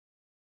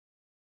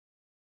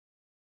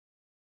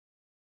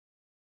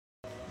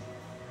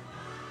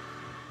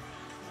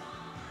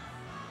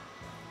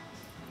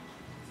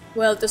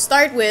Well, to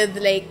start with,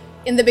 like,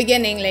 in the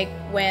beginning, like,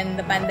 when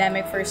the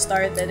pandemic first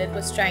started, it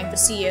was trying to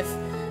see if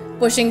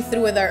pushing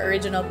through with our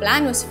original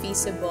plan was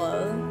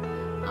feasible,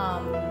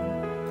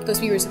 because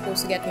we were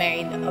supposed to get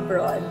married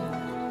abroad.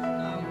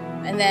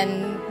 And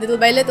then, little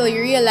by little,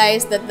 you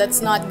realize that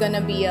that's not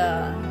gonna be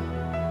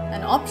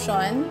an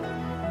option.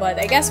 But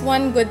I guess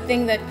one good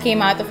thing that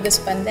came out of this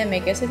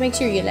pandemic is it makes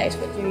you realize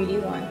what you really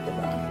want,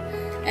 diba?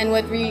 And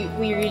what we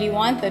really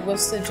wanted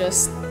was to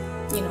just,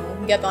 you know,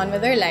 get on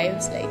with our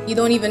lives. Like, you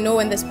don't even know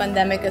when this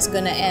pandemic is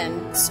gonna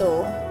end,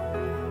 so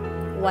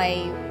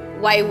why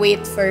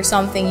wait for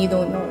something you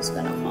don't know is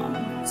gonna come?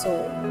 So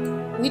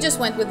we just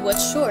went with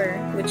what's sure,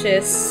 which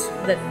is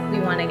that we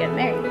want to get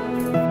married.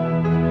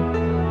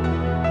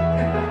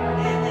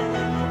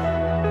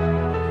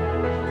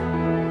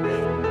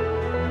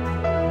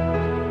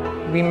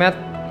 We met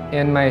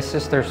in my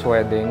sister's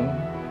wedding.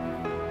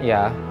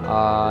 Yeah,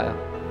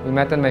 we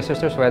met in my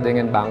sister's wedding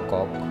in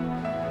Bangkok.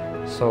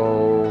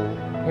 So,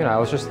 you know, I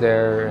was just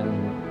there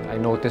and I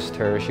noticed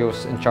her. She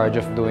was in charge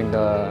of doing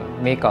the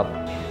makeup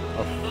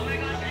of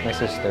my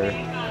sister.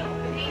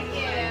 Thank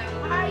you.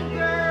 Hi,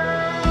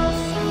 girls.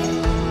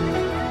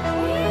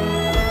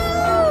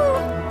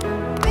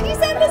 Did you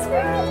send this for me?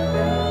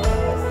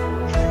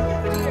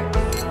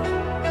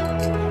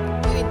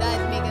 Wait, Dad,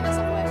 making us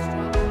a question.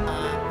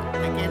 I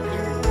can't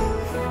hear you.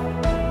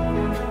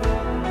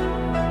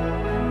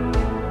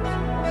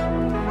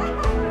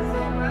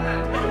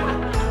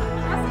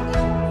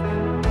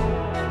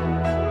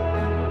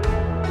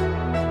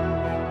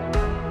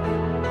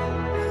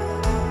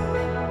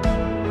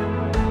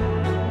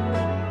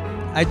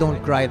 I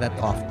don't cry that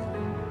often,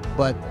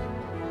 but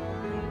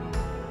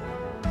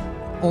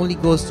only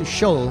goes to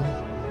show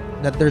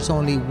that there's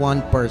only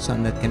one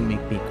person that can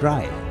make me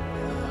cry.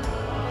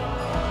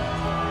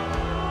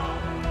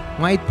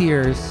 My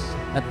tears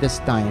at this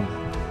time,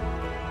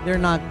 they're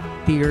not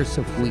tears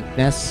of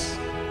weakness,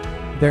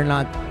 they're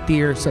not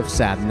tears of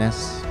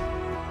sadness,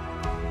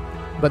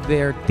 but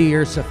they're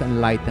tears of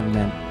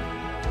enlightenment,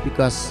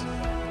 because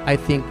I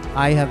think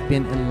I have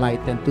been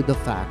enlightened to the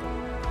fact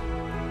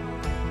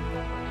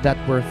that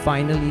we're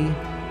finally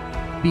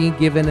being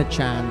given a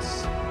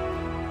chance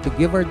to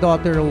give our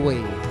daughter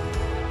away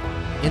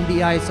in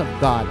the eyes of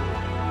God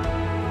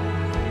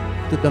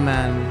to the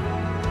man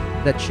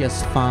that she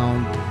has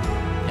found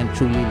and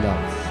truly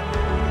loves.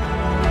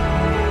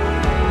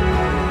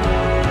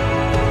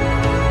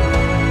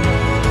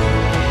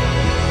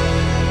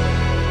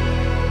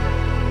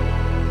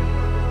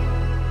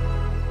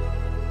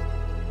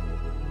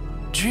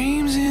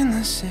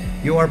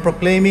 You are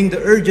proclaiming the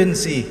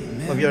urgency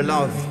of your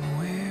love.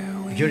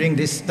 During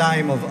this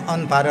time of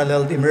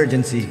unparalleled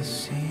emergency,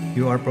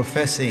 you are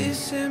professing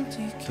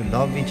to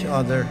love each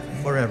other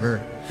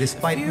forever,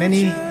 despite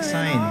many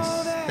signs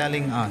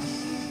telling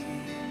us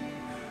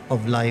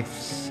of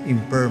life's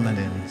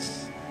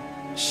impermanence.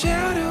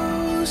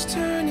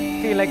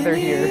 Feel like they're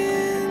here.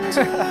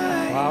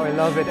 Wow, I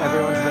love it.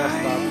 Everyone's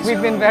dressed up.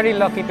 We've been very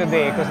lucky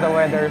today because the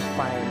weather's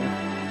fine.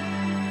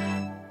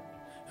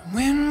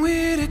 When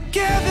we're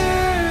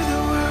together,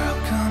 the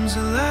world comes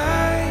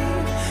alive.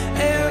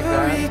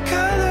 Every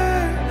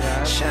color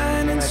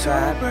shining so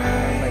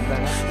bright.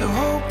 The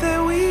hope that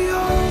we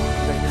hold,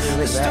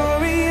 the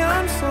story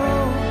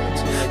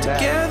unfolds.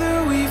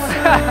 Together we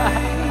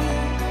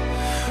find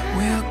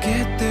we'll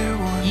get there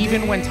one day.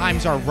 Even when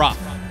times are rough,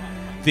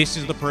 this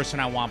is the person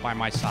I want by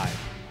my side.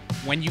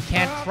 When you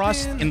can't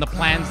trust in the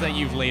plans that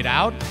you've laid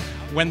out,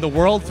 when the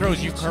world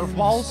throws you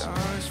curveballs,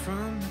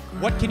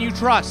 what can you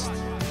trust?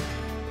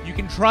 You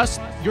can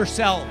trust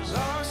yourselves.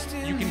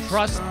 You can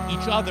trust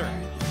each other.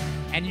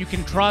 And you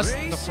can trust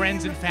the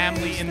friends and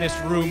family in this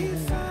room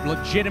who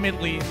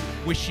legitimately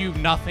wish you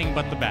nothing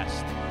but the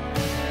best.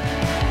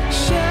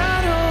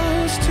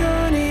 Shadows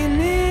turning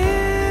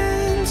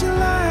into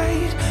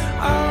light,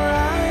 our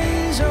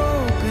eyes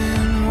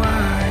open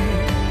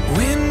wide.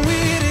 When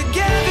we're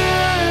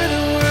together,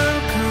 the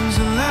world comes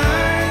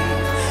alive.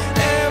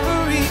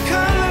 Every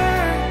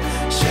color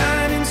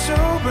shining so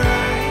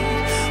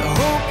bright. The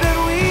hope that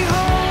we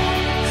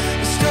hold,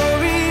 the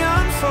story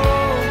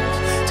unfolds.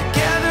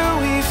 Together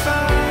we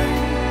find.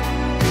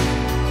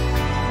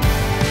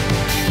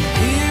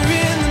 Here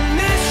in the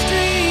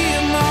mystery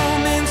of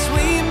moments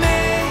we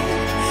make,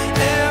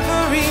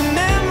 every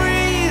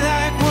memory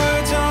like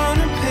words on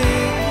a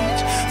page.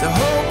 The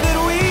hope that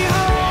we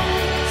hold,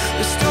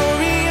 the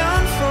story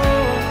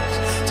unfolds.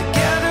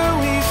 Together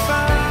we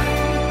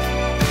find.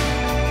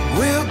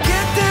 We'll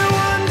get there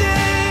one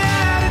day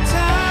at a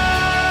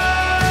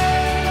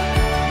time.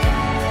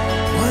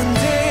 One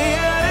day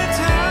at a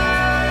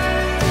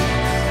time.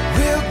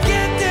 We'll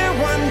get there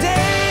one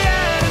day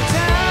at a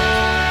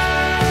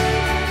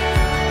time.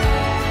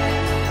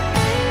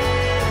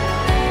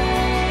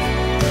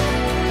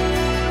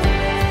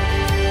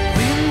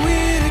 When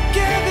we're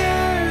together,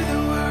 the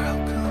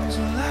world comes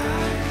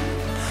alive.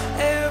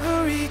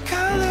 Every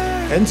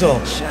color. Enzo,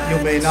 you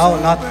may now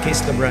not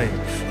kiss the bride.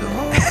 The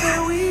hope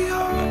that we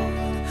hold,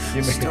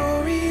 You the may. story